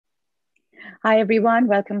Hi, everyone.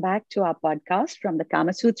 Welcome back to our podcast From the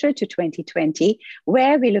Kama Sutra to 2020,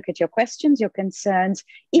 where we look at your questions, your concerns,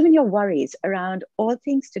 even your worries around all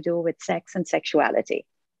things to do with sex and sexuality.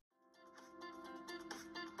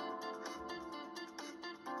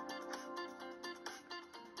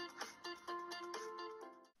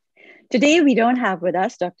 Today, we don't have with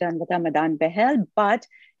us Dr. Anvita Madan-Bahel, but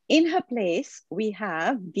in her place, we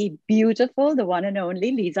have the beautiful, the one and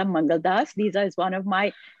only Leeza Mangaldas. Leeza is one of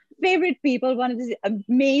my favorite people, one of these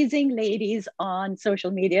amazing ladies on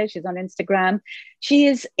social media. She's on Instagram. She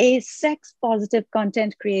is a sex positive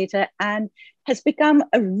content creator and has become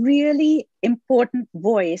a really important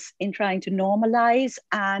voice in trying to normalize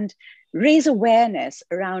and raise awareness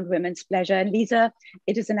around women's pleasure. And Leeza,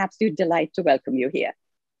 it is an absolute delight to welcome you here.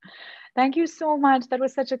 Thank you so much. That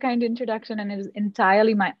was such a kind introduction, and it is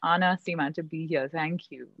entirely my honor, Seema, to be here.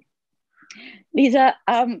 Thank you. Leeza,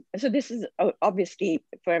 so this is obviously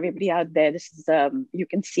for everybody out there, this is, you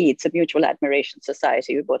can see it's a mutual admiration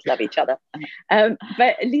society. We both love each other.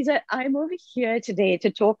 But Leeza, I'm over here today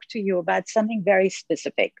to talk to you about something very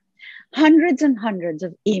specific. Hundreds and hundreds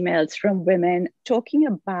of emails from women talking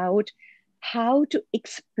about how to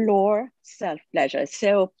explore self-pleasure.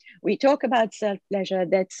 So we talk about self-pleasure.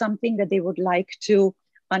 That's something that they would like to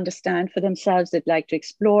understand for themselves, they'd like to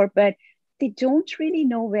explore, but they don't really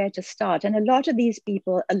know where to start. And a lot of these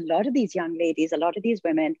people, a lot of these young ladies, a lot of these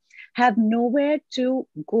women have nowhere to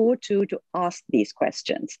go to ask these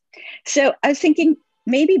questions. So I was thinking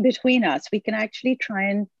maybe between us, we can actually try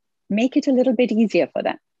and make it a little bit easier for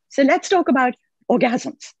them. So let's talk about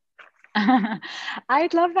orgasms.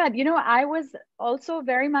 I'd love that. I was also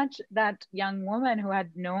very much that young woman who had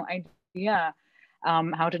no idea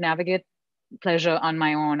how to navigate pleasure on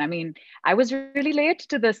my own. I mean, I was really late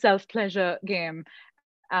to the self-pleasure game.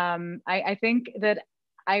 I think that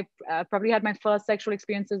I probably had my first sexual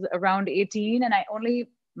experiences around 18, and I only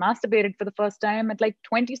masturbated for the first time at like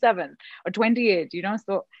 27 or 28,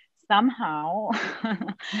 so somehow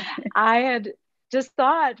I had just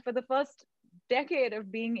thought for the first decade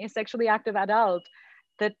of being a sexually active adult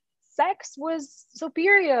that sex was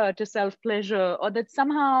superior to self-pleasure, or that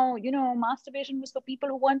somehow, masturbation was for people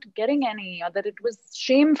who weren't getting any, or that it was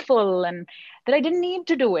shameful and that I didn't need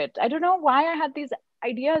to do it. I don't know why I had these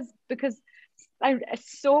ideas, because I worked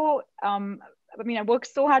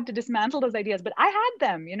so hard to dismantle those ideas, but I had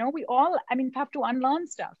them, we all, have to unlearn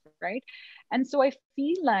stuff, right? And so I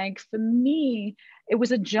feel like for me, it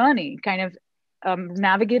was a journey kind of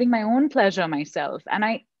navigating my own pleasure myself. And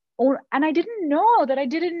I didn't know that I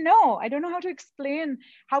didn't know. I don't know how to explain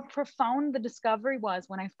how profound the discovery was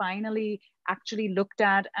when I finally actually looked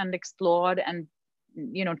at and explored and,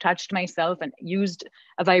 touched myself and used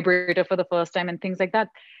a vibrator for the first time and things like that.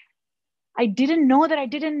 I didn't know that I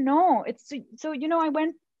didn't know. So, I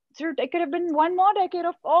went through, it could have been one more decade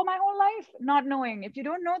of all my whole life not knowing. If you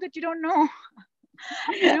don't know that you don't know.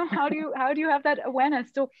 How do you have that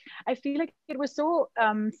awareness? So I feel like it was so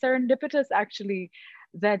serendipitous, actually,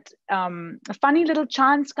 that a funny little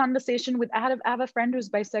chance conversation with I have a friend who's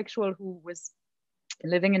bisexual who was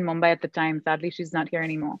living in Mumbai at the time. Sadly, she's not here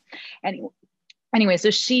anymore. Anyway,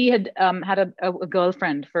 so she had had a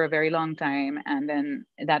girlfriend for a very long time, and then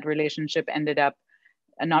that relationship ended up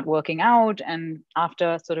not working out. And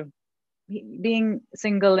after sort of being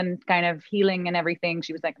single and kind of healing and everything,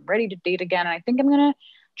 she was like, I'm ready to date again. And I think I'm going to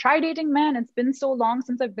try dating men. It's been so long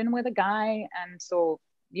since I've been with a guy. And so,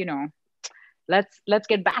 let's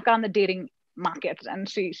get back on the dating market. And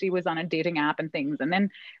she was on a dating app and things. And then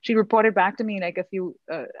she reported back to me like a few,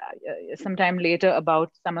 sometime later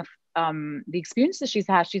about some of the experiences she's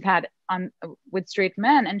had on with straight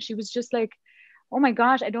men. And she was just like, oh my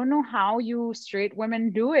gosh, I don't know how you straight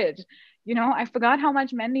women do it. I forgot how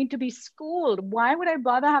much men need to be schooled. Why would I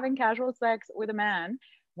bother having casual sex with a man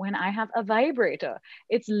when I have a vibrator?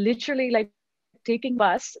 It's literally like taking a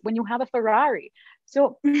bus when you have a Ferrari.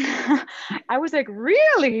 So I was like,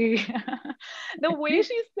 really? The way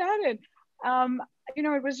she said it,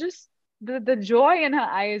 it was just the joy in her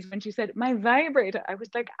eyes when she said, my vibrator. I was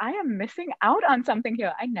like, I am missing out on something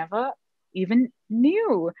here. I never even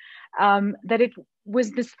knew that it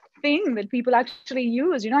was this thing that people actually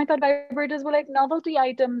use. I thought vibrators were like novelty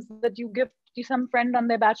items that you give to some friend on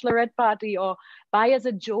their bachelorette party or buy as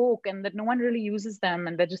a joke, and that no one really uses them,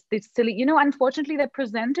 and they're silly. Unfortunately, they're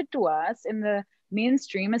presented to us in the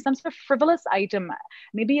mainstream as some sort of frivolous item.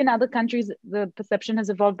 Maybe in other countries the perception has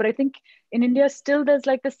evolved, but I think in India still there's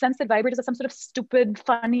like this sense that vibrators are some sort of stupid,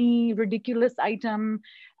 funny, ridiculous item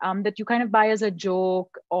that you kind of buy as a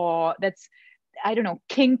joke, or that's, I don't know,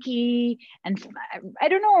 kinky. And I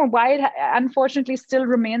don't know why it unfortunately still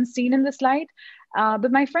remains seen in this light.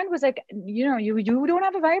 But my friend was like, you don't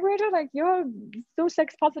have a vibrator? Like, you're so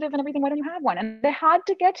sex positive and everything. Why don't you have one? And they're hard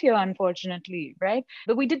to get here, unfortunately, right?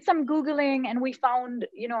 But we did some Googling and we found,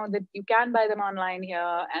 that you can buy them online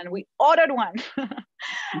here, and we ordered one.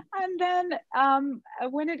 And then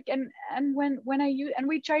when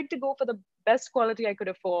we tried to go for the best quality I could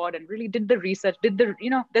afford and really did the research,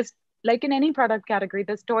 there's, like in any product category,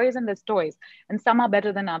 there's toys and there's toys, and some are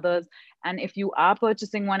better than others. And if you are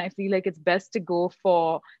purchasing one, I feel like it's best to go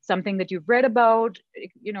for something that you've read about.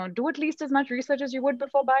 Do at least as much research as you would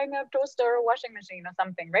before buying a toaster or a washing machine or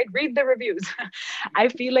something, right? Read the reviews. I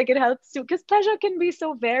feel like it helps too, because pleasure can be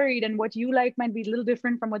so varied, and what you like might be a little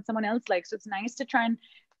different from what someone else likes. So it's nice to try and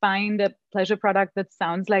find a pleasure product that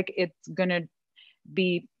sounds like it's gonna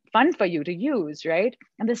be fun for you to use, right?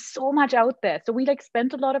 And there's so much out there. So we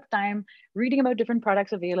spent a lot of time reading about different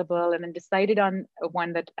products available, and then decided on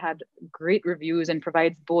one that had great reviews and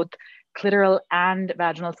provides both clitoral and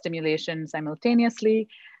vaginal stimulation simultaneously,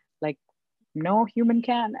 like no human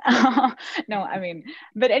can. No, I mean,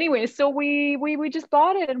 but anyway, so we just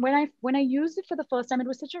bought it, and when I used it for the first time, it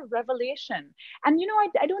was such a revelation. And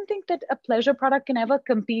I don't think that a pleasure product can ever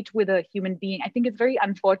compete with a human being. I think it's very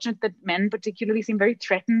unfortunate that men particularly seem very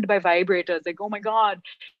threatened by vibrators, like, oh my god,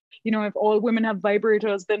 if all women have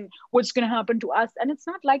vibrators, then what's going to happen to us? And it's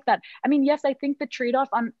not like that. I mean, yes, I think the trade-off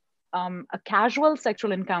on a casual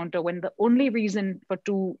sexual encounter, when the only reason for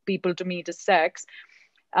two people to meet is sex,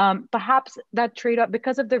 perhaps that trade-off,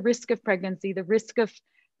 because of the risk of pregnancy, the risk of,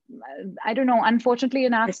 I don't know, unfortunately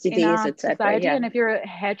in our society, and if you're a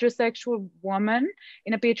heterosexual woman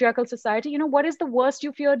in a patriarchal society, what is the worst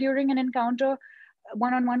you fear during an encounter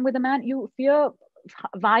one-on-one with a man? You fear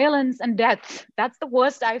violence and death. That's the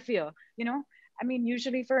worst I fear. I mean,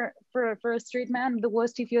 usually for a straight man, the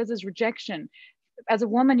worst he fears is rejection. As a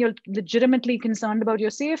woman, you're legitimately concerned about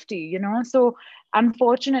your safety, So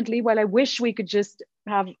unfortunately, while I wish we could just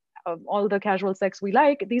have all the casual sex we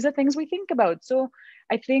like, these are things we think about. So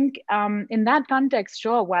I think in that context,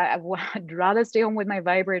 sure, I'd rather stay home with my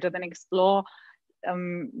vibrator than explore,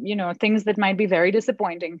 things that might be very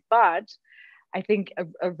disappointing. But I think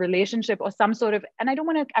a relationship or some sort of, and I don't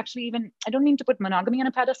want to actually I don't mean to put monogamy on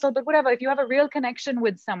a pedestal, but whatever, if you have a real connection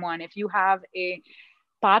with someone, if you have a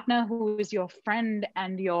partner who is your friend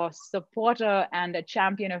and your supporter and a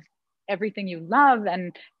champion of everything you love,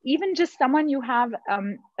 and even just someone you have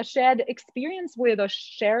a shared experience with or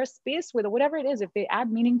share a space with, or whatever it is, if they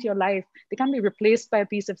add meaning to your life, they can't be replaced by a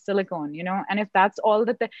piece of silicone, And if that's all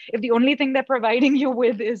that if the only thing they're providing you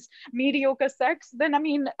with is mediocre sex, then I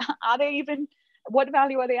mean, what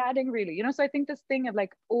value are they adding really? So I think this thing of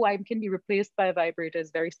like, oh, I can be replaced by a vibrator is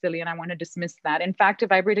very silly, and I want to dismiss that. In fact, a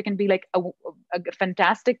vibrator can be like a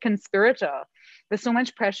fantastic conspirator. There's so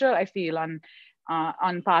much pressure I feel on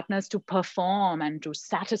partners to perform and to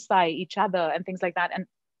satisfy each other and things like that. And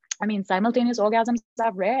I mean, simultaneous orgasms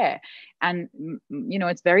are rare, and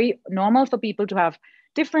it's very normal for people to have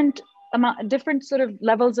different sort of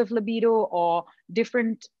levels of libido, or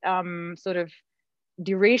different sort of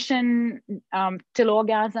duration till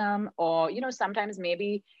orgasm, or sometimes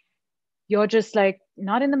maybe you're just like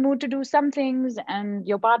not in the mood to do some things and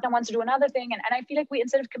your partner wants to do another thing, and I feel like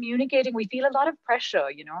instead of communicating, we feel a lot of pressure,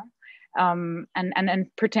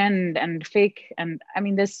 and pretend and fake. And I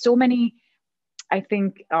mean, there's so many, I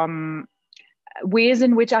think, ways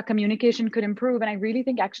in which our communication could improve. And I really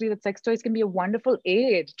think actually that sex toys can be a wonderful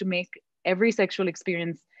aid to make every sexual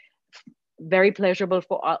experience very pleasurable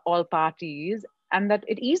for all parties, and that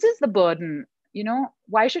it eases the burden.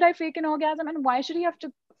 Why should I fake an orgasm, and why should he have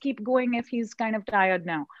to keep going if he's kind of tired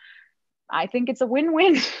now? I think it's a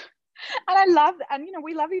win-win. And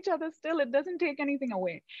we love each other still. It doesn't take anything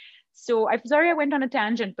away. So I'm sorry I went on a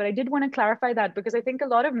tangent, but I did want to clarify that, because I think a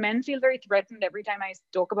lot of men feel very threatened every time I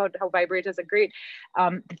talk about how vibrators are great.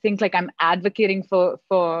 They think like I'm advocating for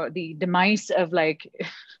the demise of like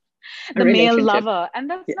the male lover, and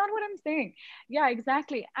that's not what I'm saying. Yeah,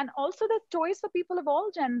 exactly. And also there's toys for people of all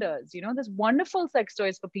genders. There's wonderful sex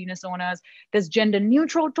toys for penis owners. There's gender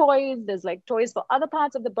neutral toys. There's like toys for other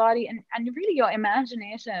parts of the body, and really your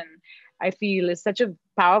imagination, I feel, is such a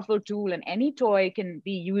powerful tool, and any toy can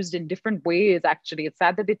be used in different ways. Actually, it's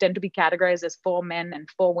sad that they tend to be categorized as for men and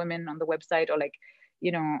for women on the website, or like,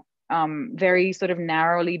 very sort of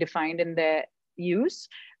narrowly defined in their use.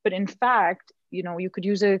 But in fact, you could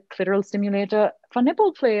use a clitoral stimulator for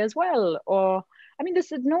nipple play as well. Or, I mean,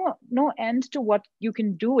 this is no end to what you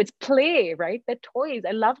can do. It's play, right? They're toys.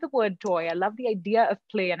 I love the word toy. I love the idea of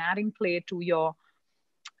play and adding play to your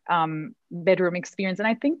bedroom experience. And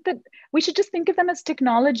I think that we should just think of them as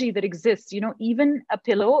technology that exists. Even a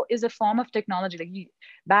pillow is a form of technology. Like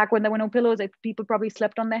back when there were no pillows, people probably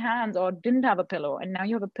slept on their hands or didn't have a pillow. And now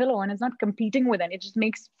you have a pillow and it's not competing with it. It just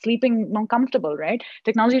makes sleeping more comfortable, right?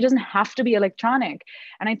 Technology doesn't have to be electronic.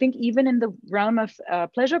 And I think even in the realm of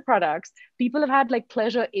pleasure products, people have had like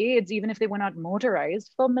pleasure aids, even if they were not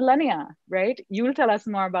motorized, for millennia, right? You'll tell us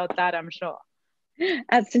more about that, I'm sure.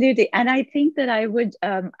 Absolutely. And I think that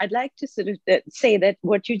I'd like to sort of say that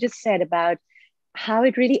what you just said about how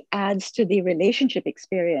it really adds to the relationship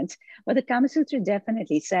experience. Well, the Kama Sutra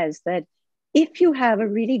definitely says that if you have a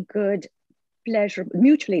really good,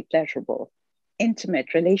 mutually pleasurable,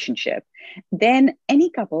 intimate relationship, then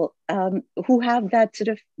any couple who have that sort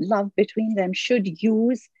of love between them should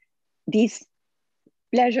use these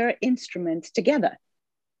pleasure instruments together,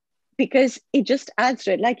 because it just adds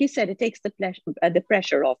to it. Like you said, it takes the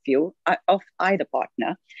pressure off you, of either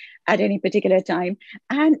partner at any particular time.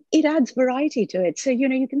 And it adds variety to it. So,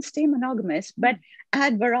 you can stay monogamous, but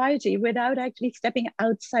add variety without actually stepping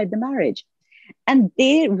outside the marriage. And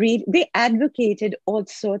they advocated all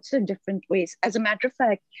sorts of different ways. As a matter of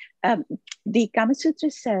fact, the Kama Sutra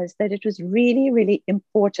says that it was really, really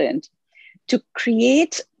important to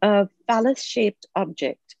create a phallus-shaped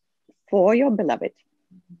object for your beloved,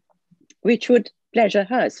 which would pleasure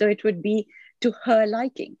her. So it would be to her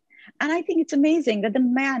liking. And I think it's amazing that the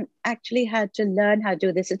man actually had to learn how to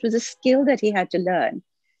do this. It was a skill that he had to learn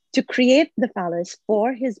to create the phallus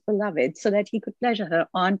for his beloved so that he could pleasure her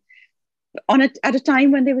at a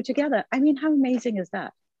time when they were together. I mean, how amazing is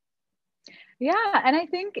that? Yeah. And I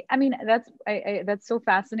think, that's so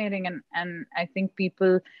fascinating. And I think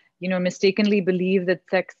people, mistakenly believe that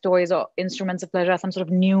sex toys or instruments of pleasure are some sort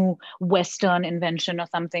of new Western invention or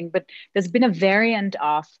something. But there's been a variant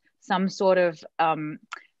of some sort of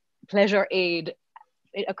pleasure aid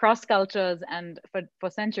across cultures and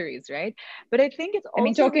for centuries, right? But I think it's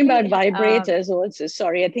also talking about vibrators also.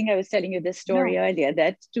 Sorry, I think I was telling you this story earlier,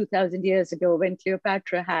 that 2,000 years ago, when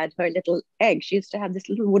Cleopatra had her little egg, she used to have this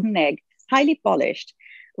little wooden egg, highly polished,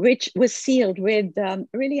 which was sealed with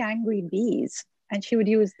really angry bees. And she would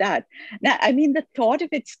use that. Now, I mean, the thought of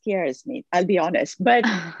it scares me, I'll be honest. But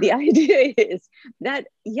the idea is that,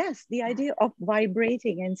 yes, the idea of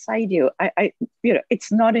vibrating inside you,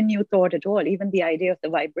 it's not a new thought at all. Even the idea of the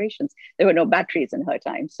vibrations, there were no batteries in her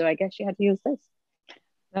time. So I guess she had to use this.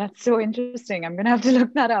 That's so interesting. I'm going to have to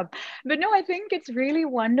look that up. But no, I think it's really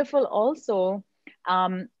wonderful also,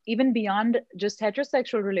 even beyond just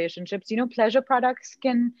heterosexual relationships, pleasure products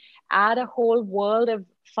can add a whole world of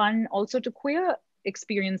fun also to queer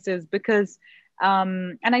experiences, because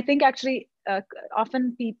and I think actually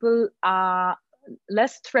often people are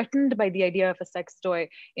less threatened by the idea of a sex toy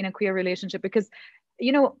in a queer relationship, because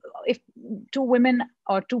if two women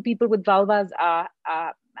or two people with vulvas are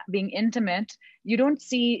being intimate, you don't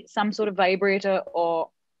see some sort of vibrator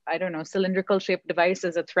or, I don't know, cylindrical shaped device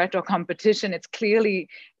as a threat or competition. It's clearly,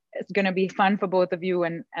 it's going to be fun for both of you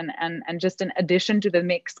and just an addition to the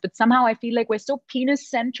mix. But somehow I feel like we're so penis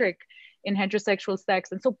centric in heterosexual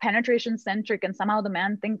sex and so penetration centric, and somehow the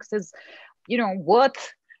man thinks his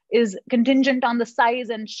worth is contingent on the size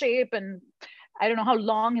and shape, and I don't know how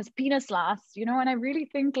long his penis lasts, and I really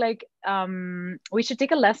think like we should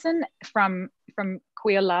take a lesson from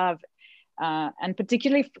queer love, and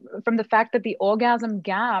particularly from the fact that the orgasm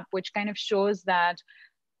gap, which kind of shows that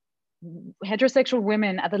heterosexual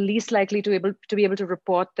women are the least likely to be able to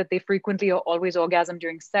report that they frequently or always orgasm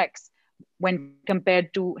during sex when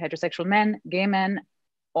compared to heterosexual men,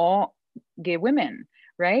 or gay women,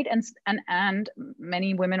 right? And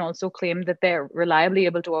many women also claim that they're reliably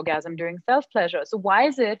able to orgasm during self-pleasure. So why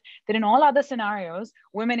is it that in all other scenarios,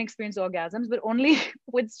 women experience orgasms, but only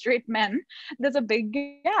with straight men, there's a big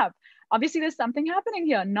gap? Obviously, there's something happening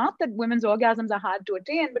here. Not that women's orgasms are hard to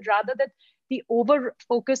attain, but rather that the over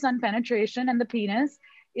focus on penetration and the penis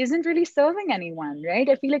isn't really serving anyone, right?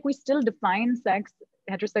 I feel like we still define sex,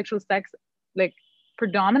 heterosexual sex, like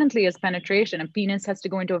predominantly as penetration. A penis has to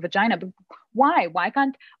go into a vagina. But why? Why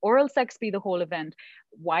can't oral sex be the whole event?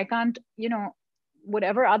 Why can't,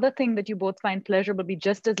 whatever other thing that you both find pleasurable be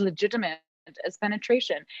just as legitimate as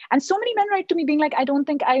penetration? And so many men write to me being like, I don't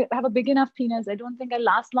think I have a big enough penis. I don't think I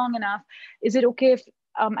last long enough. Is it okay if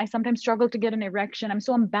I sometimes struggle to get an erection? I'm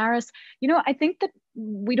so embarrassed. I think that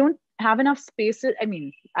we don't have enough spaces. I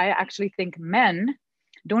mean, I actually think men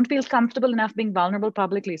don't feel comfortable enough being vulnerable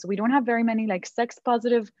publicly. So we don't have very many like sex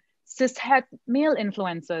positive cis het male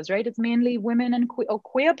influencers, right? It's mainly women and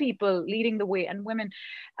queer people leading the way, and women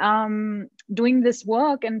doing this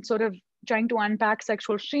work and sort of trying to unpack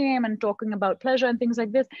sexual shame and talking about pleasure and things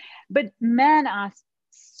like this. But men are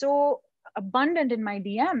so abundant in my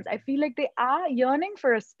DMs. I feel like they are yearning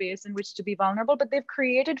for a space in which to be vulnerable, but they've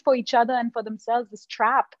created for each other and for themselves this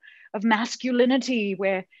trap of masculinity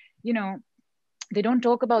where, you know, they don't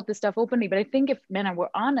talk about this stuff openly. But I think if men were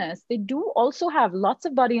honest, they do also have lots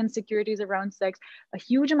of body insecurities around sex, a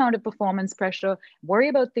huge amount of performance pressure, worry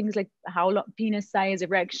about things like how long, penis size,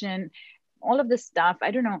 erection, all of this stuff.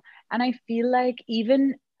 I don't know. And I feel like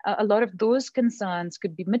even a lot of those concerns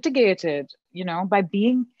could be mitigated, you know, by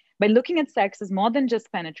looking at sex as more than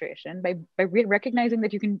just penetration, by recognizing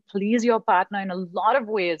that you can please your partner in a lot of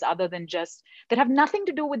ways other than just that have nothing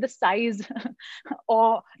to do with the size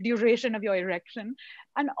or duration of your erection.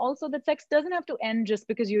 And also that sex doesn't have to end just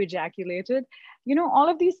because you ejaculated, you know, all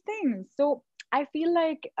of these things. So I feel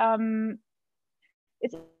like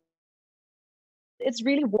it's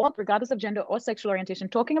really worth, regardless of gender or sexual orientation,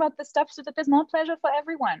 talking about this stuff so that there's more pleasure for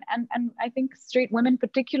everyone. And I think straight women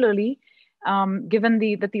particularly, given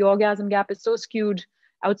that the orgasm gap is so skewed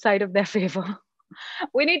outside of their favor,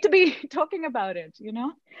 we need to be talking about it, you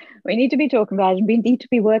know? We need to be talking about it. We need to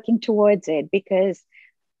be working towards it because,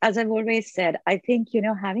 as I've always said, I think, you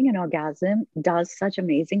know, having an orgasm does such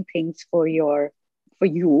amazing things for you, for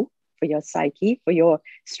your psyche, for your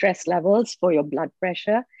stress levels, for your blood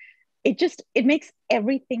pressure. It makes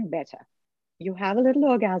everything better. You have a little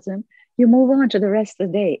orgasm, you move on to the rest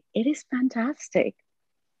of the day. It is fantastic.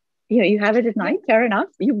 You know, you have it at night, fair enough.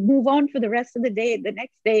 You move on for the rest of the day, the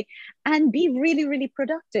next day, and be really, really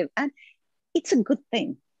productive. And it's a good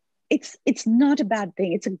thing. It's not a bad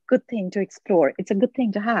thing. It's a good thing to explore. It's a good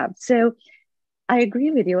thing to have. So I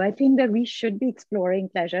agree with you. I think that we should be exploring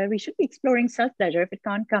pleasure. We should be exploring self-pleasure if it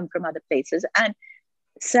can't come from other places. And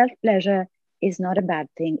self-pleasure is not a bad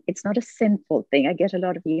thing. It's not a sinful thing. I get a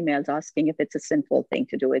lot of emails asking if it's a sinful thing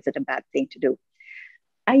to do. Is it a bad thing to do?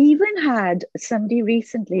 I even had somebody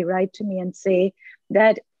recently write to me and say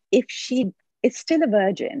that if she is still a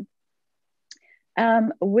virgin,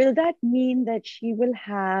 will that mean that she will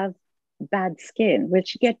have bad skin? Will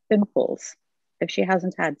she get pimples if she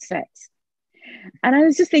hasn't had sex? And I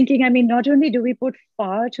was just thinking, I mean, not only do we put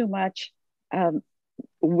far too much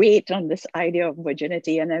weight on this idea of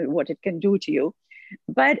virginity and what it can do to you,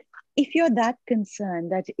 but if you're that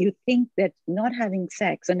concerned that you think that not having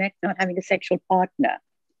sex or not having a sexual partner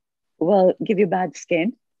will give you bad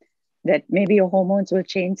skin, that maybe your hormones will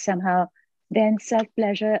change somehow, then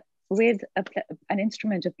self-pleasure with an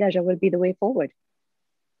instrument of pleasure will be the way forward.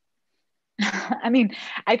 I mean,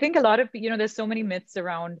 I think a lot of, you know, there's so many myths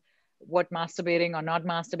around what masturbating or not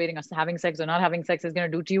masturbating or having sex or not having sex is going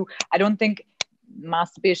to do to you. I don't think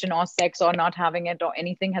masturbation or sex or not having it or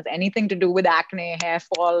anything has anything to do with acne, hair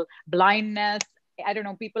fall, blindness. I don't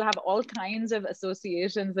know, people have all kinds of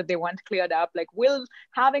associations that they want cleared up, like will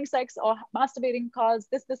having sex or masturbating cause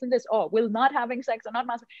this, and this, or will not having sex or not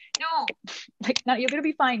masturbating. No, like, no, you're going to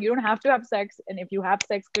be fine. You don't have to have sex. And if you have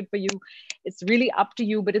sex, good for you. It's really up to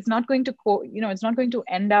you, but it's not going to, it's not going to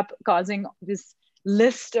end up causing this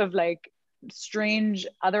list of like strange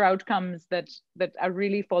other outcomes that are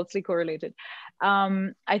really falsely correlated.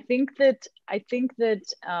 I think that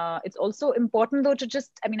it's also important though to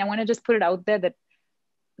just, I mean, I want to just put it out there that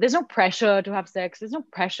there's no pressure to have sex. There's no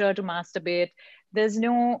pressure to masturbate. There's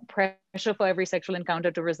no pressure for every sexual encounter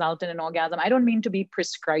to result in an orgasm. I don't mean to be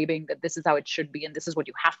prescribing that this is how it should be and this is what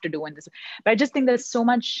you have to do, and this, but I just think there's so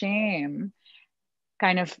much shame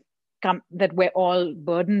kind of that we're all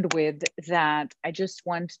burdened with, that I just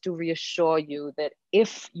want to reassure you that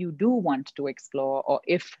if you do want to explore, or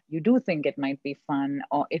if you do think it might be fun,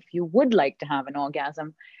 or if you would like to have an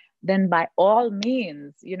orgasm, then by all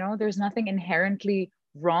means, you know, there's nothing inherently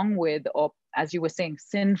wrong with, or as you were saying,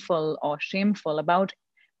 sinful or shameful about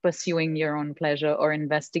pursuing your own pleasure or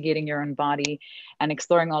investigating your own body and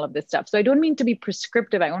exploring all of this stuff. So I don't mean to be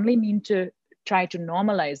prescriptive. I only mean to try to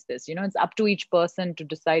normalize this. You know, it's up to each person to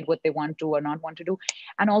decide what they want to or not want to do.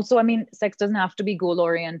 And also, I mean, sex doesn't have to be goal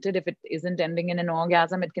oriented. If it isn't ending in an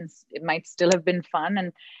orgasm, it might still have been fun.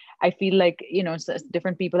 And I feel like, you know,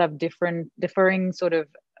 different people have differing sort of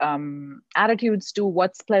attitudes to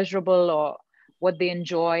what's pleasurable or what they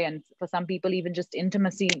enjoy. And for some people, even just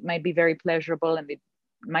intimacy might be very pleasurable, and they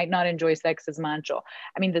might not enjoy sex as much. Or,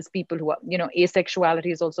 I mean, there's people who are, you know,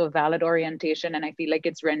 asexuality is also a valid orientation, and I feel like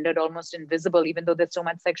it's rendered almost invisible, even though there's so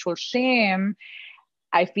much sexual shame.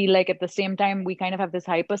 I feel like at the same time, we kind of have this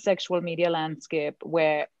hypersexual media landscape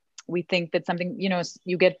where we think that something, you know,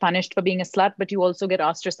 you get punished for being a slut, but you also get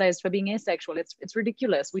ostracized for being asexual. It's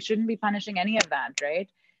ridiculous. We shouldn't be punishing any of that, right?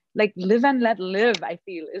 Like, live and let live, I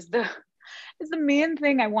feel, is the main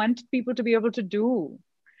thing I want people to be able to do.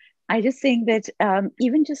 I just think that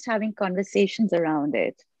even just having conversations around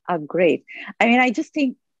it, are great. I mean, I just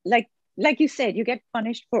think, like you said, you get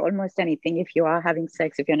punished for almost anything. If you are having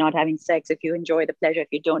sex, if you're not having sex, if you enjoy the pleasure, if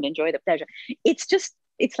you don't enjoy the pleasure,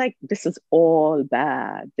 it's like, this is all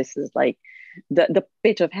bad. This is like the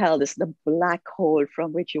pit of hell. This is the black hole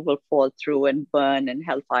from which you will fall through and burn in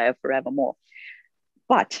hellfire forevermore.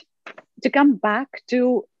 But to come back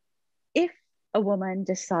to, if a woman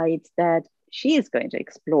decides that she is going to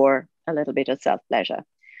explore a little bit of self-pleasure,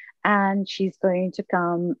 and she's going to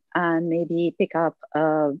come and maybe pick up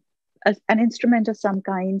an instrument of some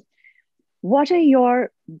kind, what are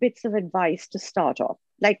your bits of advice to start off?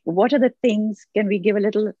 Like, what are the things? Can we give a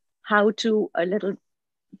little how-to, a little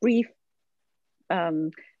brief?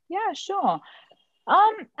 Yeah, sure.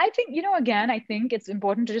 I think, again, I think it's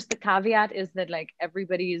important to just, the caveat is that like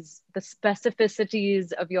the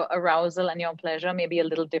specificities of your arousal and your pleasure may be a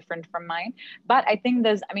little different from mine. But I think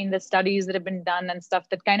there's studies that have been done and stuff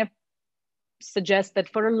that kind of suggest that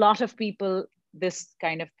for a lot of people, this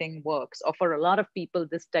kind of thing works, or for a lot of people,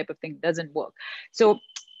 this type of thing doesn't work. So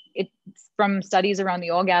it's from studies around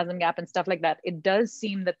the orgasm gap and stuff like that, it does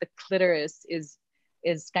seem that the clitoris is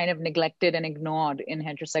kind of neglected and ignored in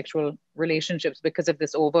heterosexual relationships because of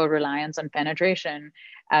this over reliance on penetration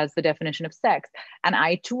as the definition of sex. And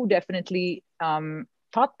I too definitely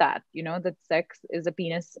thought that, that sex is a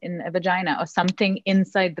penis in a vagina or something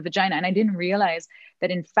inside the vagina. And I didn't realize that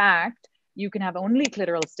in fact, you can have only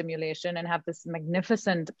clitoral stimulation and have this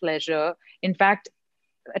magnificent pleasure. In fact,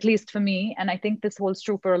 at least for me, and I think this holds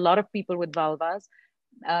true for a lot of people with vulvas,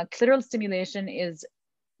 clitoral stimulation is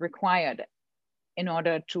required in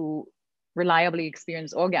order to reliably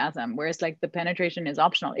experience orgasm, whereas like the penetration is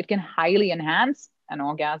optional. It can highly enhance an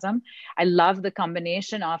orgasm. I love the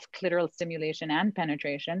combination of clitoral stimulation and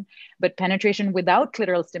penetration, but penetration without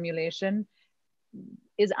clitoral stimulation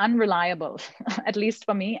is unreliable, at least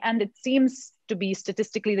for me. And it seems to be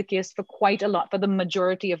statistically the case for quite a lot, for the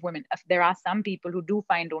majority of women. There are some people who do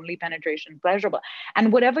find only penetration pleasurable.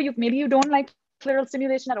 And maybe you don't like clitoral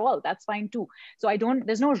stimulation at all, that's fine too. So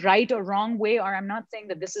there's no right or wrong way, or I'm not saying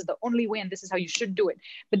that this is the only way and this is how you should do it.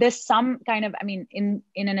 But there's some kind of, in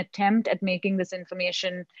an attempt at making this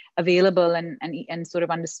information available and sort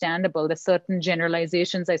of understandable, there's certain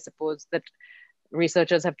generalizations, I suppose, that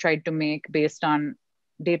researchers have tried to make based on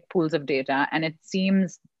pools of data. And it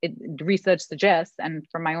seems, research suggests, and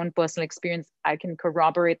from my own personal experience, I can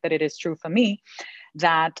corroborate that it is true for me,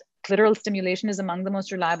 that clitoral stimulation is among the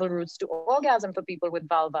most reliable routes to orgasm for people with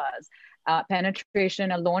vulvas.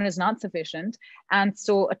 Penetration alone is not sufficient. And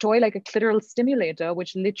so a toy like a clitoral stimulator,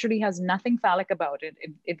 which literally has nothing phallic about it,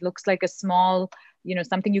 it looks like a small,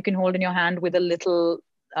 something you can hold in your hand with a little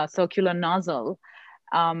circular nozzle.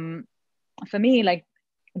 For me, like,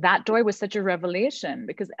 that toy was such a revelation,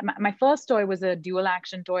 because my first toy was a dual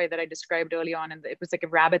action toy that I described early on. And it was like a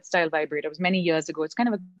rabbit style vibrator. It was many years ago. It's kind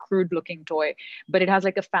of a crude looking toy, but it has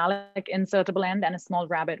like a phallic insertable end and a small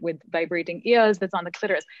rabbit with vibrating ears that's on the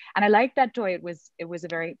clitoris. And I liked that toy. It was a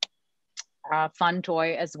very fun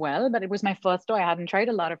toy as well, but it was my first toy. I hadn't tried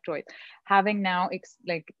a lot of toys. Having now,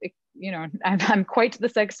 I'm quite the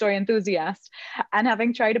sex toy enthusiast, and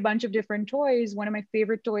having tried a bunch of different toys, one of my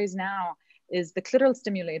favorite toys now is the clitoral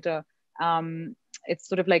stimulator. It's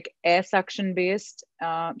sort of like air suction based.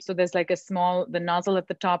 So there's like the nozzle at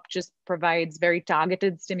the top just provides very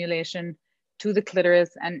targeted stimulation to the clitoris,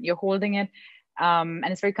 and you're holding it. And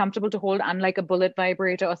it's very comfortable to hold, unlike a bullet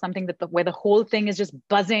vibrator or something where the whole thing is just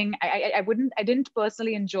buzzing. I didn't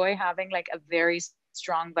personally enjoy having like a very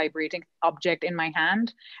strong vibrating object in my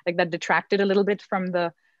hand. Like, that detracted a little bit from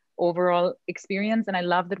the overall experience. And I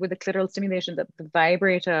love that with the clitoral stimulation, that the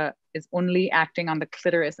vibrator is only acting on the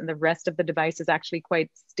clitoris and the rest of the device is actually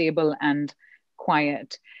quite stable and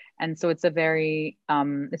quiet. And so it's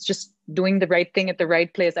it's just doing the right thing at the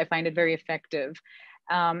right place. I find it very effective.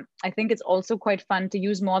 I think it's also quite fun to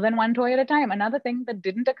use more than one toy at a time. Another thing that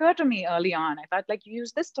didn't occur to me early on, I thought like you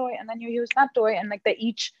use this toy and then you use that toy, and like they're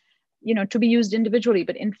each, to be used individually.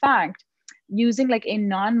 But in fact, using like a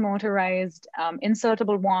non-motorized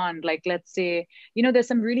insertable wand, like let's say, there's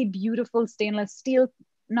some really beautiful stainless steel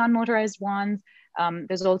non-motorized wands.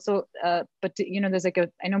 There's also, there's like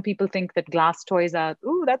I know people think that glass toys are,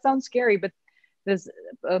 ooh, that sounds scary, but there's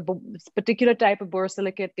a particular type of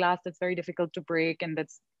borosilicate glass that's very difficult to break, and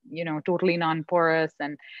that's, totally non-porous.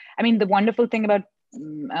 And I mean, the wonderful thing about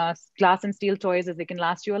glass and steel toys is they can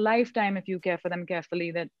last you a lifetime if you care for them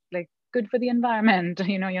carefully. That like good for the environment.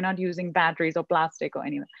 You're not using batteries or plastic or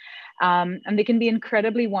anything. And they can be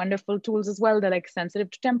incredibly wonderful tools as well. They're like sensitive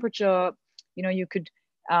to temperature. You could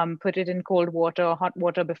put it in cold water or hot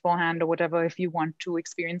water beforehand or whatever if you want to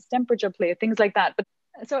experience temperature play, things like that. But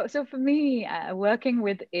So for me, working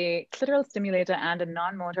with a clitoral stimulator and a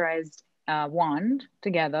non-motorized wand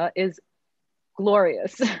together is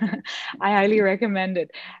glorious. I highly recommend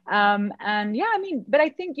it. And yeah, I mean, but I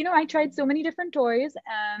think, I tried so many different toys,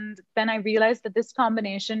 and then I realized that this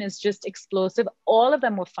combination is just explosive. All of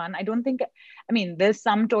them were fun. I mean, there's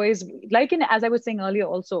some toys, like as I was saying earlier,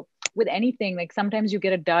 also with anything, like sometimes you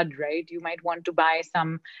get a dud, right? You might want to buy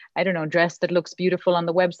some, I don't know, dress that looks beautiful on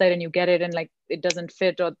the website, and you get it and like it doesn't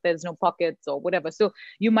fit, or there's no pockets or whatever. So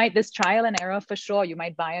this trial and error for sure. You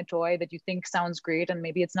might buy a toy that you think sounds great, and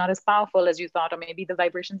maybe it's not as powerful as you thought, or maybe the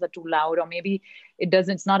vibrations are too loud, or maybe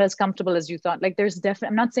it's not as comfortable as you thought. Like there's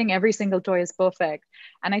definitely, I'm not saying every single toy is perfect.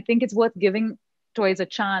 And I think it's worth giving toys a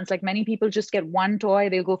chance. Like many people just get one toy,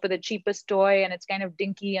 they'll go for the cheapest toy, and it's kind of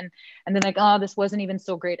dinky, and then like, oh, this wasn't even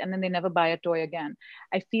so great, and then they never buy a toy again.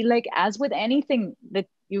 I feel like, as with anything that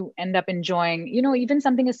you end up enjoying, even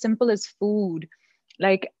something as simple as food,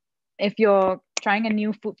 like if you're trying a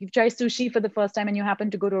new food, you try sushi for the first time and you happen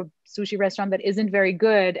to go to a sushi restaurant that isn't very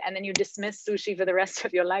good, and then you dismiss sushi for the rest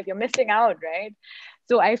of your life, you're missing out, right?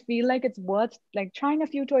 So I feel like it's worth like trying a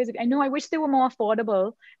few toys. I know I wish they were more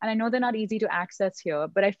affordable, and I know they're not easy to access here,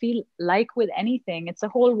 but I feel like with anything, it's a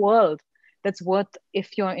whole world that's worth,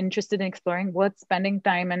 if you're interested in exploring, worth spending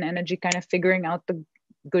time and energy kind of figuring out the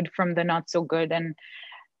good from the not so good, and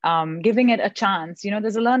giving it a chance.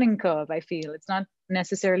 There's a learning curve. I feel it's not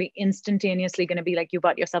necessarily instantaneously going to be like you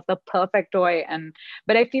bought yourself the perfect toy,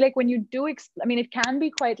 but I feel like when you do I mean, it can be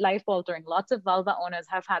quite life altering. Lots of vulva owners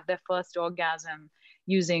have had their first orgasm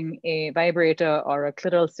using a vibrator or a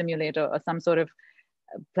clitoral stimulator or some sort of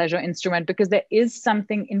pleasure instrument, because there is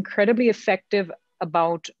something incredibly effective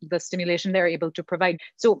about the stimulation they're able to provide.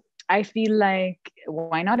 So I feel like,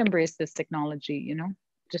 why not embrace this technology,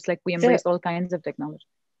 just like we embrace all kinds of technology.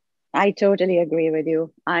 I totally agree with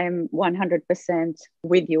you. I'm 100%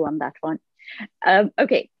 with you on that one.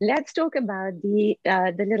 Okay, let's talk about the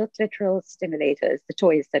little clitoral stimulators, the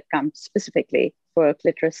toys that come specifically for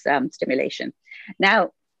clitoris stimulation.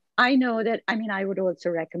 Now, I know that, I mean, I would also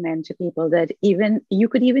recommend to people that you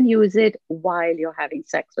could even use it while you're having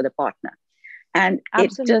sex with a partner. And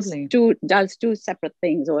Absolutely. It just does two separate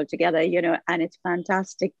things altogether, and it's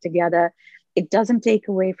fantastic together. It doesn't take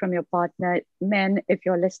away from your partner. Men, if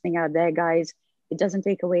you're listening out there, guys, it doesn't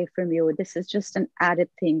take away from you. This is just an added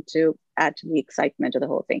thing to add to the excitement of the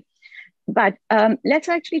whole thing. But let's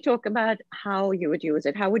actually talk about how you would use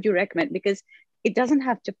it. How would you recommend? Because it doesn't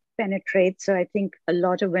have to penetrate. So I think a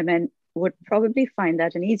lot of women would probably find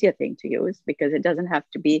that an easier thing to use, because it doesn't have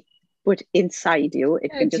to be put inside you.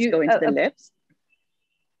 It can just go into the lips.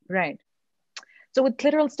 Right. So with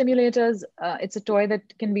clitoral stimulators, it's a toy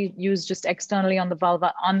that can be used just externally on the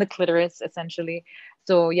vulva, on the clitoris, essentially.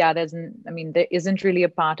 So yeah, there isn't really a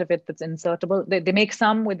part of it that's insertable. They make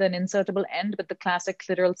some with an insertable end, but the classic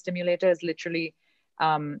clitoral stimulator is literally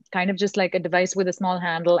kind of just like a device with a small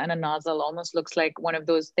handle and a nozzle. Almost looks like one of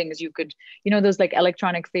those things you could, those like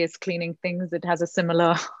electronic face cleaning things. It has a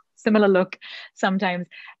similar look sometimes.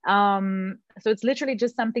 So it's literally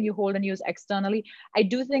just something you hold and use externally. I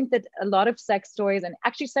do think that a lot of sex toys, and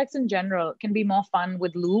actually sex in general, can be more fun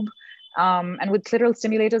with lube. And with clitoral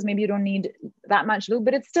stimulators, maybe you don't need that much lube,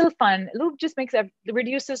 but it's still fun. Lube just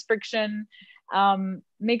reduces friction,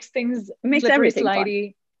 makes everything slidey.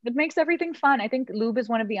 Fun. It makes everything fun. I think lube is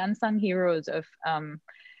one of the unsung heroes of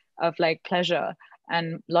like pleasure,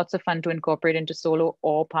 and lots of fun to incorporate into solo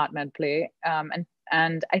or partnered play.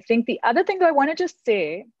 And I think the other thing that I want to just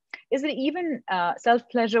say is that even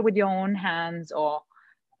self-pleasure with your own hands, or,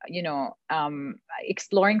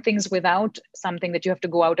 exploring things without something that you have to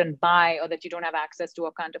go out and buy, or that you don't have access to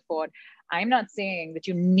or can't afford. I'm not saying that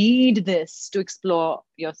you need this to explore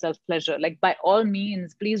your self-pleasure. Like, by all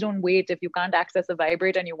means, please don't wait. If you can't access a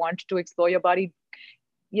vibrator and you want to explore your body,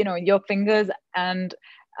 your fingers and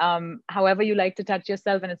however you like to touch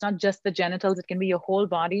yourself, and it's not just the genitals, it can be your whole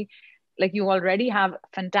body. Like, you already have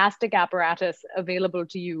fantastic apparatus available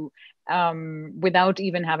to you without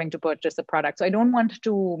even having to purchase a product. So I don't want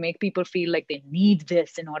to make people feel like they need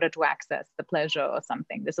this in order to access the pleasure or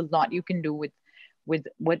something. There's a lot you can do with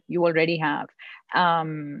what you already have.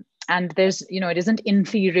 And there's, it isn't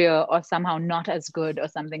inferior or somehow not as good or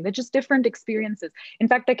something. They're just different experiences. In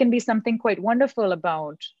fact, there can be something quite wonderful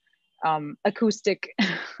about acoustic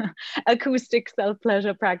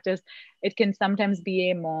self-pleasure practice. It can sometimes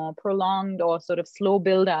be a more prolonged or sort of slow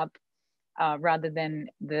build-up rather than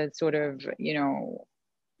the sort of,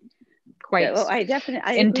 quite I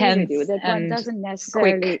definitely intense agree with you that one doesn't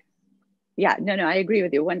necessarily quick. Yeah, no, I agree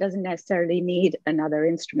with you. One doesn't necessarily need another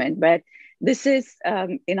instrument, but this is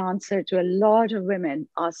in answer to a lot of women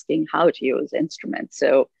asking how to use instruments.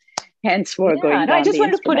 So hence we're Yeah, going no, I down just the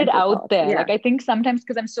wanted to put it instrumental out path. there. Yeah. Like, I think sometimes,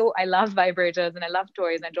 because I love vibrators and I love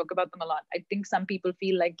toys and I talk about them a lot. I think some people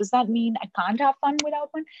feel like, does that mean I can't have fun without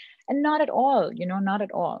one? And not at all, not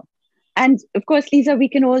at all. And of course, Lisa, we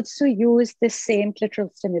can also use the same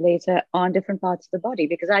clitoral stimulator on different parts of the body,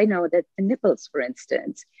 because I know that the nipples, for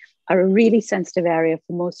instance, are a really sensitive area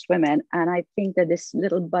for most women. And I think that this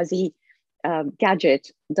little buzzy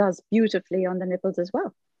gadget does beautifully on the nipples as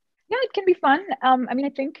well. Yeah, it can be fun. I mean, I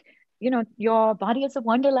think, your body is a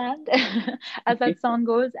wonderland, as that song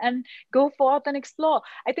goes, and go forth and explore.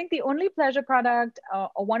 I think the only pleasure product,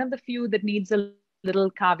 or one of the few that needs a little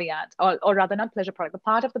caveat, or rather not pleasure product, the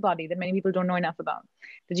part of the body that many people don't know enough about,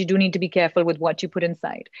 that you do need to be careful with what you put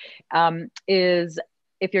inside, is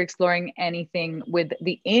if you're exploring anything with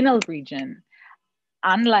the anal region.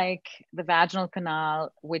 Unlike the vaginal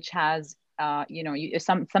canal, which has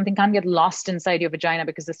something can't get lost inside your vagina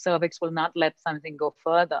because the cervix will not let something go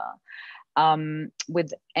further.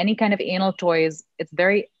 With any kind of anal toys, it's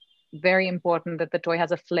very, very important that the toy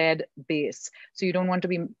has a flared base. So you don't want to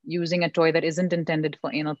be using a toy that isn't intended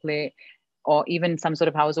for anal play, or even some sort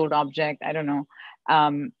of household object, I don't know,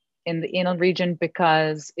 in the anal region,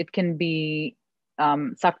 because it can be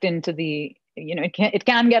sucked into the, it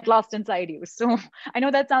can get lost inside you. So I know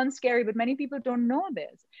that sounds scary, but many people don't know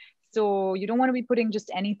this. So you don't want to be putting just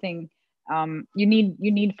anything. You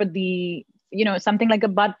need for the, something like a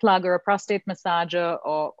butt plug or a prostate massager,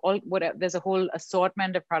 or all whatever. There's a whole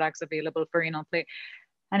assortment of products available for anal play.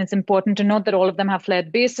 And it's important to note that all of them have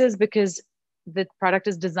flared bases, because the product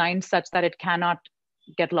is designed such that it cannot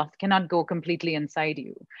get lost, cannot go completely inside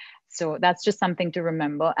you. So that's just something to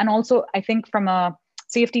remember. And also, I think from a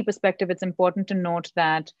safety perspective, it's important to note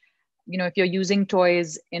that, if you're using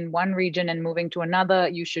toys in one region and moving to another,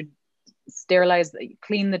 you should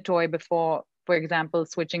clean the toy before, for example,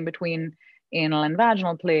 switching between anal and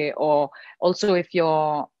vaginal play. Or also, if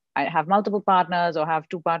I have multiple partners or have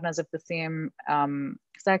two partners of the same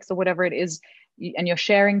sex or whatever it is, and you're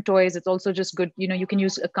sharing toys, it's also just good, you can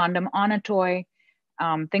use a condom on a toy,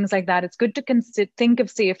 things like that. It's good to think of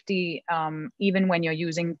safety, even when you're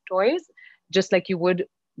using toys, just like you would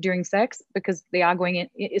during sex, because they are going in,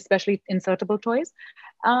 especially insertable toys.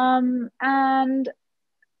 And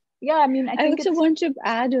yeah, I mean, I also want to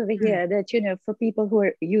add over here that, for people who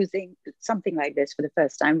are using something like this for the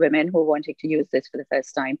first time, women who are wanting to use this for the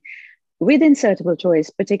first time, with insertable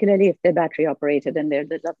toys, particularly if they're battery operated and they're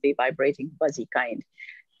the lovely vibrating buzzy kind,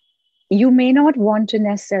 you may not want to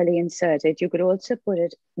necessarily insert it. You could also put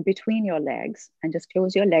it between your legs and just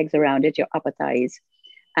close your legs around it, your upper thighs.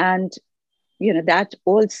 And, that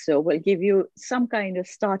also will give you some kind of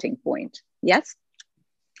starting point. Yes?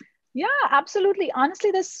 Yeah, absolutely.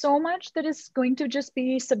 Honestly, there's so much that is going to just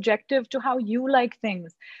be subjective to how you like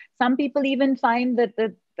things. Some people even find that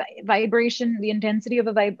the vibration, the intensity of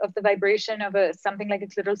the vibration of something like a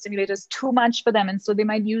clitoral stimulator is too much for them, and so they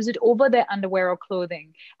might use it over their underwear or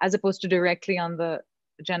clothing as opposed to directly on the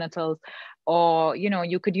genitals. Or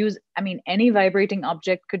you could use, I mean, any vibrating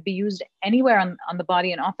object could be used anywhere on the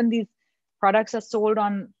body, and often these products are sold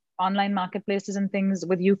on online marketplaces and things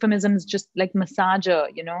with euphemisms, just like massager,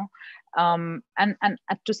 and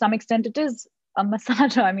to some extent it is a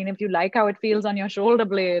massager. I mean, if you like how it feels on your shoulder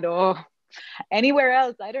blade or anywhere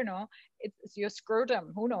else, I don't know, it's your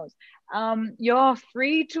scrotum, who knows, you're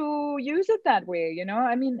free to use it that way.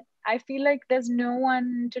 I mean, I feel like there's no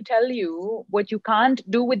one to tell you what you can't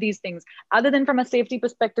do with these things, other than from a safety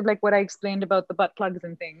perspective, like what I explained about the butt plugs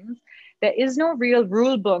and things. There is no real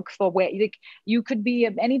rule book for where, like, you could be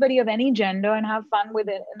anybody of any gender and have fun with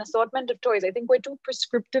an assortment of toys. I think we're too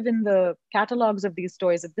prescriptive in the catalogs of these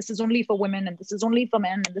toys, that this is only for women and this is only for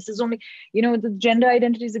men and this is only, the gender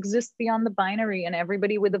identities exist beyond the binary, and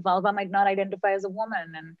everybody with a vulva might not identify as a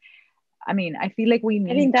woman. And I mean, I feel like we I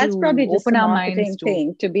think need that's probably to just open a our minds marketing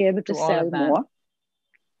thing to be able to to all sell of that. more.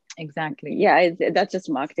 Exactly. Yeah, that's just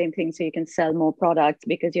a marketing thing, so you can sell more products,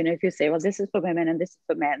 because if you say, well, this is for women and this is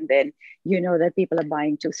for men, then that people are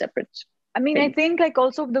buying two separate I mean, things. I think like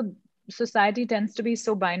also the society tends to be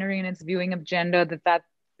so binary in its viewing of gender that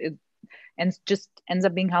is, and just ends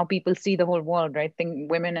up being how people see the whole world, right? Think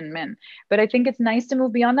women and men. But I think it's nice to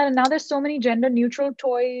move beyond that. And now there's so many gender neutral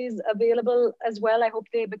toys available as well. I hope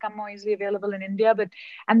they become more easily available in India.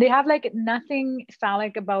 And they have like nothing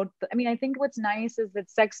phallic about, I mean, I think what's nice is that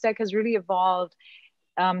sex tech has really evolved,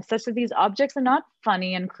 such that these objects are not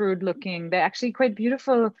funny and crude looking. They're actually quite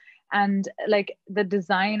beautiful. And like the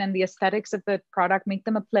design and the aesthetics of the product make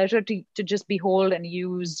them a pleasure to just behold and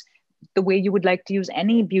use the way you would like to use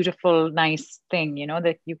any beautiful, nice thing,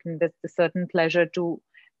 that there's a certain pleasure to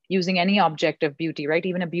using any object of beauty, right?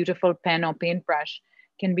 Even a beautiful pen or paintbrush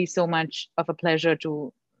can be so much of a pleasure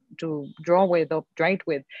to draw with or write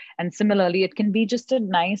with. And similarly, it can be just a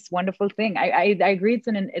nice, wonderful thing. I agree.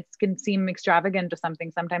 It can seem extravagant or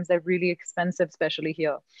something. Sometimes they're really expensive, especially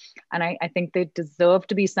here. And I think they deserve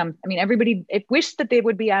to be everybody, it wish that they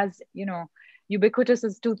would be as, ubiquitous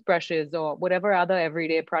as toothbrushes or whatever other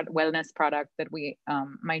everyday wellness product that we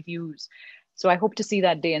might use. So I hope to see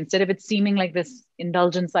that day, instead of it seeming like this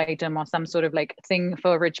indulgence item or some sort of like thing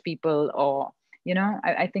for rich people, or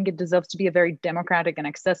I think it deserves to be a very democratic and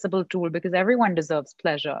accessible tool, because everyone deserves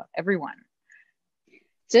pleasure. Everyone.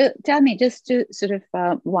 So tell me, just to sort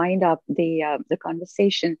of wind up the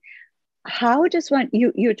conversation, how does one,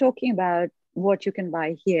 you're talking about what you can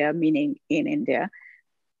buy here, meaning in India.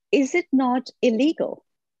 Is it not illegal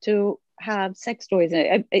to have sex toys?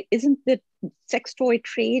 Isn't the sex toy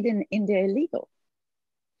trade in India illegal?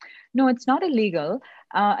 No, it's not illegal.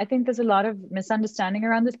 I think there's a lot of misunderstanding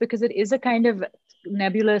around this, because it is a kind of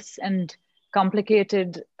nebulous and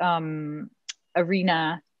complicated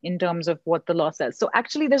arena in terms of what the law says. So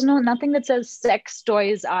actually, there's nothing that says sex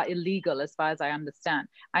toys are illegal, as far as I understand.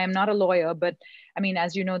 I am not a lawyer, but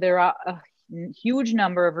as you know, there are a huge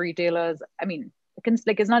number of retailers.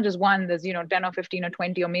 It's not just one. There's 10 or 15 or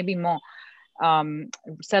 20 or maybe more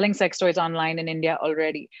selling sex toys online in India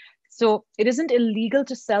already. So it isn't illegal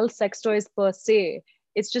to sell sex toys per se.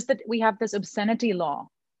 It's just that we have this obscenity law,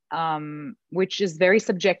 which is very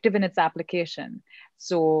subjective in its application.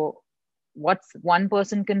 So what one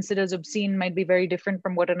person considers obscene might be very different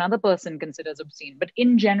from what another person considers obscene. But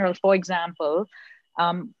in general, for example,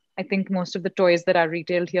 I think most of the toys that are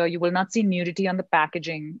retailed here, you will not see nudity on the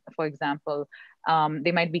packaging, for example.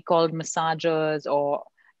 They might be called massagers or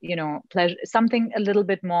pleasure, something a little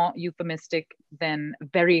bit more euphemistic than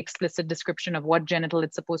very explicit description of what genital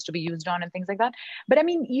it's supposed to be used on and things like that. But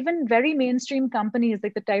even very mainstream companies,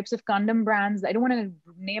 like the types of condom brands, I don't want to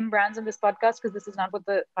name brands in this podcast because this is not what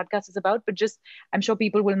the podcast is about, but just, I'm sure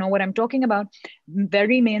people will know what I'm talking about.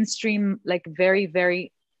 Very mainstream, like very,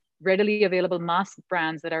 very readily available mass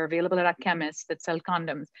brands that are available at our chemists that sell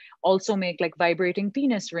condoms also make like vibrating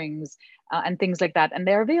penis rings and things like that, and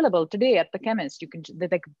they're available today at the chemist. They're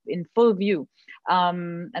like in full view,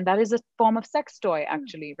 and that is a form of sex toy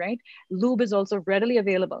actually, right? Lube is also readily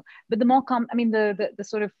available. But the more the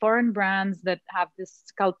sort of foreign brands that have this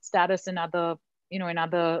cult status in other in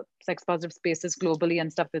other sex positive spaces globally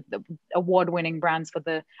and stuff, with the award-winning brands for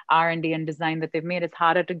the R&D and design that they've made, it's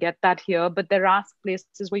harder to get that here. But there are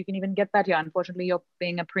places where you can even get that here. Unfortunately, you're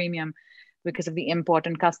paying a premium because of the import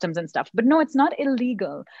and customs and stuff. But no, it's not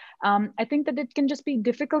illegal. I think that it can just be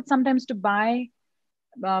difficult sometimes to buy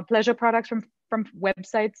pleasure products from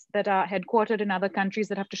websites that are headquartered in other countries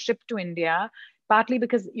that have to ship to India, partly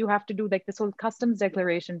because you have to do like this whole customs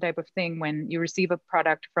declaration type of thing when you receive a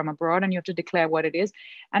product from abroad, and you have to declare what it is.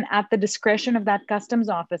 And at the discretion of that customs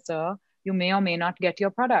officer, you may or may not get your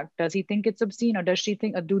product. Does he think it's obscene, or does she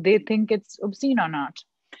think, or do they think it's obscene or not?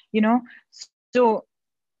 So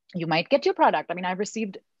you might get your product. I've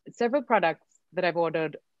received several products that I've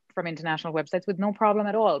ordered from international websites with no problem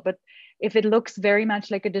at all. But if it looks very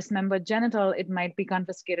much like a dismembered genital, it might be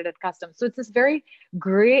confiscated at customs. So it's this very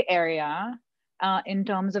gray area in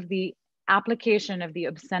terms of the application of the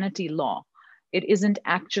obscenity law. It isn't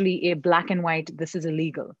actually a black and white, this is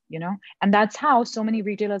illegal, and that's how so many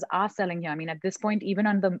retailers are selling here. At this point, even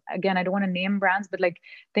on again, I don't want to name brands, but like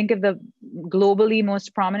think of the globally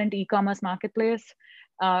most prominent e-commerce marketplace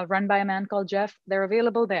run by a man called Jeff. They're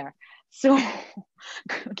available there. So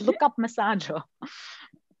look up massager,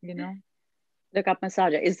 Look up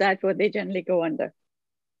massager. Is that what they generally go under?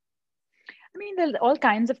 There's all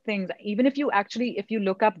kinds of things. Even if you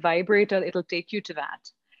look up vibrator, it'll take you to that.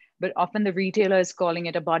 But often the retailer is calling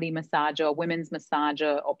it a body massager, women's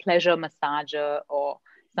massager, or pleasure massager, or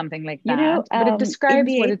something like that. But it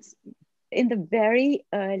describes what it's... In the very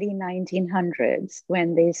early 1900s,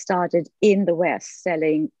 when they started in the West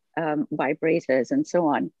selling vibrators and so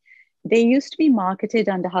on, they used to be marketed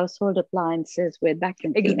under household appliances with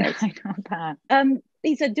vacuum cleaners. I know that.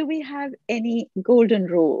 Lisa, do we have any golden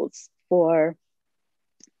rules for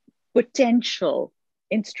potential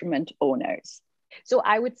instrument owners? So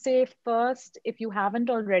I would say first, if you haven't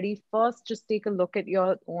already, first just take a look at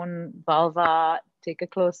your own vulva, take a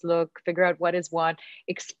close look, figure out what is what,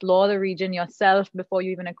 explore the region yourself before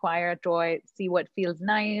you even acquire a toy, see what feels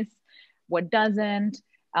nice, what doesn't,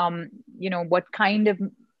 what kind of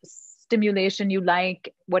stimulation you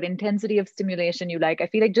like, what intensity of stimulation you like. I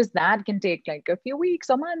feel like just that can take like a few weeks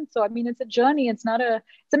or months. So I mean, it's a journey. It's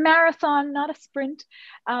a marathon, not a sprint.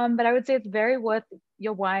 But I would say it's very worth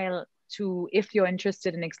your while to, if you're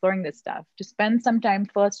interested in exploring this stuff, to spend some time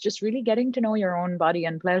first just really getting to know your own body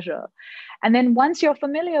and pleasure. And then once you're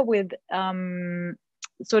familiar with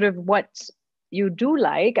sort of what you do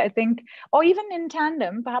like, I think, or even in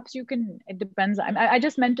tandem, perhaps you can, it depends. I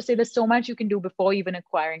just meant to say there's so much you can do before even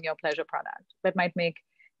acquiring your pleasure product that might make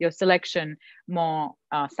your selection more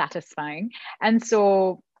satisfying. And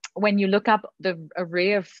so when you look up the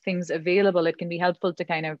array of things available, it can be helpful to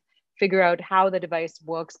kind of figure out how the device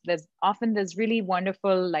works. There's really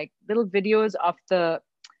wonderful like little videos of the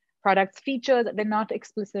product's features. They're not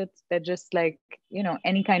explicit. They're just like, you know,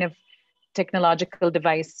 any kind of technological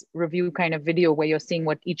device review kind of video where you're seeing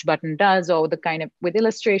what each button does, or the kind of with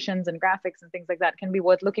illustrations and graphics and things like that. Can be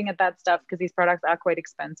worth looking at that stuff because these products are quite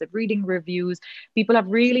expensive. Reading reviews, people have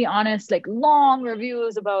really honest, like long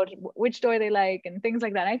reviews about which toy they like and things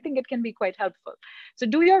like that. I think it can be quite helpful. So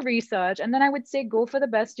do your research, and then I would say go for the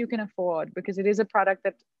best you can afford, because it is a product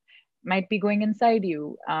that might be going inside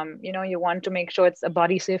you. You know, you want to make sure it's a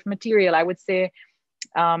body safe material. I would say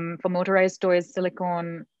for motorized toys,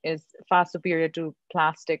 silicone is far superior to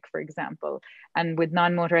plastic, for example. And with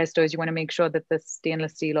non-motorized toys, you want to make sure that the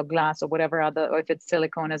stainless steel or glass or whatever other, or if it's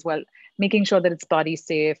silicone as well, making sure that it's body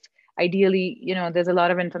safe. Ideally, you know, there's a lot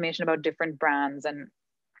of information about different brands, and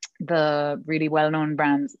the really well-known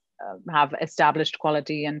brands have established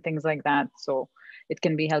quality and things like that. So it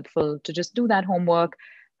can be helpful to just do that homework.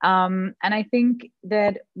 And I think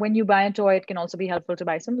that when you buy a toy, it can also be helpful to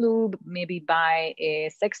buy some lube, maybe buy a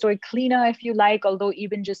sex toy cleaner if you like, although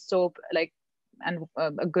even just soap, like, and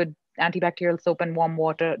a good antibacterial soap and warm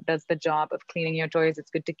water does the job of cleaning your toys. It's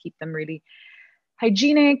good to keep them really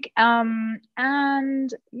hygienic.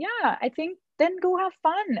 And yeah, I think then go have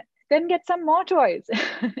fun, then get some more toys.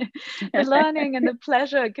 The learning and the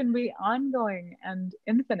pleasure can be ongoing and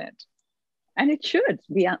infinite. And it should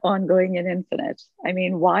be ongoing and infinite. I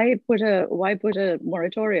mean, why put a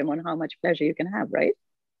moratorium on how much pleasure you can have, right?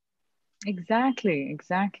 Exactly.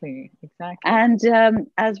 And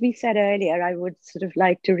as we said earlier, I would sort of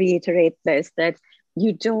like to reiterate this, that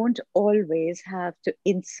you don't always have to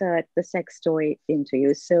insert the sex toy into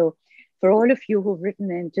you. So for all of you who've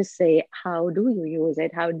written in to say, how do you use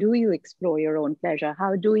it? How do you explore your own pleasure?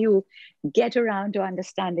 How do you get around to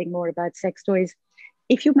understanding more about sex toys?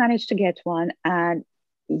 If you manage to get one and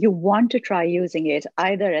you want to try using it,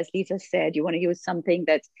 either, as Leeza said, you want to use something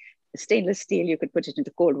that's stainless steel, you could put it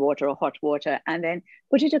into cold water or hot water, and then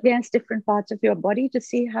put it against different parts of your body to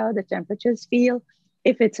see how the temperatures feel.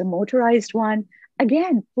 If it's a motorized one,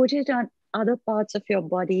 again, put it on other parts of your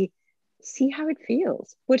body, see how it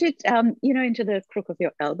feels. Put it, into the crook of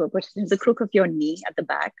your elbow, put it into the crook of your knee at the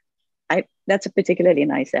back. That's a particularly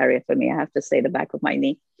nice area for me, I have to say, the back of my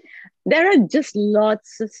knee. There are just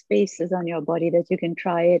lots of spaces on your body that you can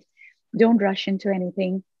try it. Don't rush into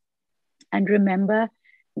anything. And remember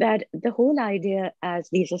that the whole idea, as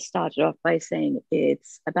Leeza started off by saying,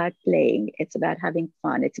 it's about playing, it's about having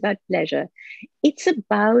fun, it's about pleasure, it's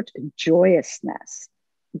about joyousness.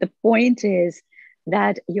 The point is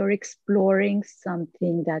that you're exploring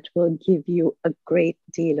something that will give you a great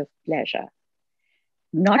deal of pleasure.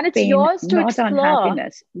 Not and it's pain, yours to not explore.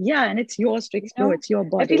 Unhappiness. Yeah, and it's yours to explore. You know, it's your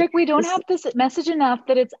body. I feel like we don't have this message enough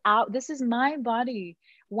that it's out. This is my body.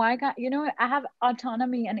 Why can't, I have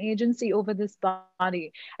autonomy and agency over this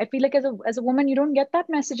body. I feel like as a woman, you don't get that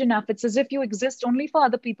message enough. It's as if you exist only for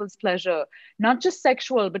other people's pleasure, not just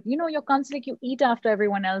sexual, but you're constantly, you eat after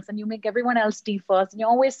everyone else and you make everyone else tea first, and you're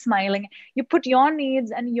always smiling. You put your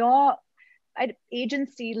needs and your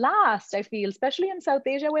agency last, I feel, especially in South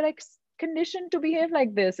Asia, where like conditioned to behave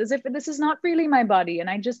like this, as if this is not really my body and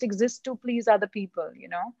I just exist to please other people,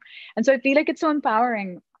 And so I feel like it's so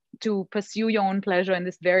empowering to pursue your own pleasure in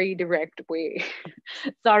this very direct way.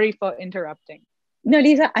 Sorry for interrupting. No,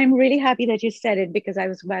 Leeza, I'm really happy that you said it, because I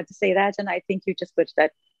was about to say that, and I think you just put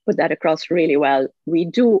that across really well. We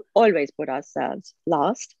do always put ourselves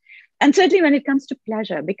last. And certainly when it comes to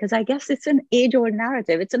pleasure, because I guess it's an age-old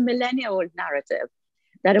narrative, it's a millennia-old narrative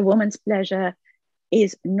that a woman's pleasure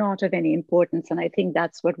is not of any importance. And I think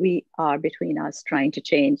that's what we are between us trying to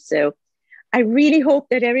change. So I really hope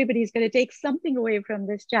that everybody's going to take something away from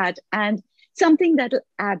this chat, and something that'll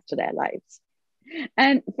add to their lives.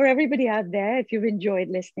 And for everybody out there, if you've enjoyed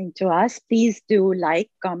listening to us, please do like,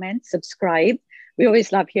 comment, subscribe. We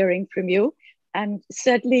always love hearing from you. And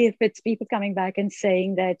certainly if it's people coming back and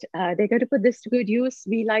saying that they're going to put this to good use,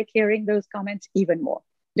 we like hearing those comments even more.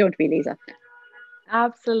 Don't we, Leeza?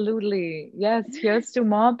 Absolutely. Yes, here's to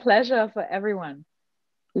more pleasure for everyone.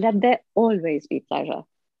 Let there always be pleasure.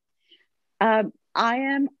 I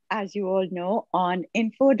am, as you all know, on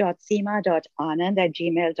info.seema.anand at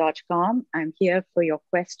gmail.com. I'm here for your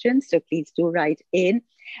questions, so please do write in.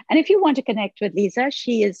 And if you want to connect with Leeza,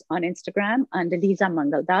 she is on Instagram under Leeza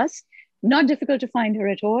Mangaldas. Not difficult to find her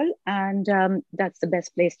at all, and that's the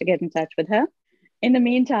best place to get in touch with her. In the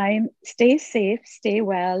meantime, stay safe, stay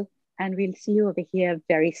well, and we'll see you over here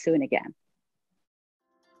very soon again.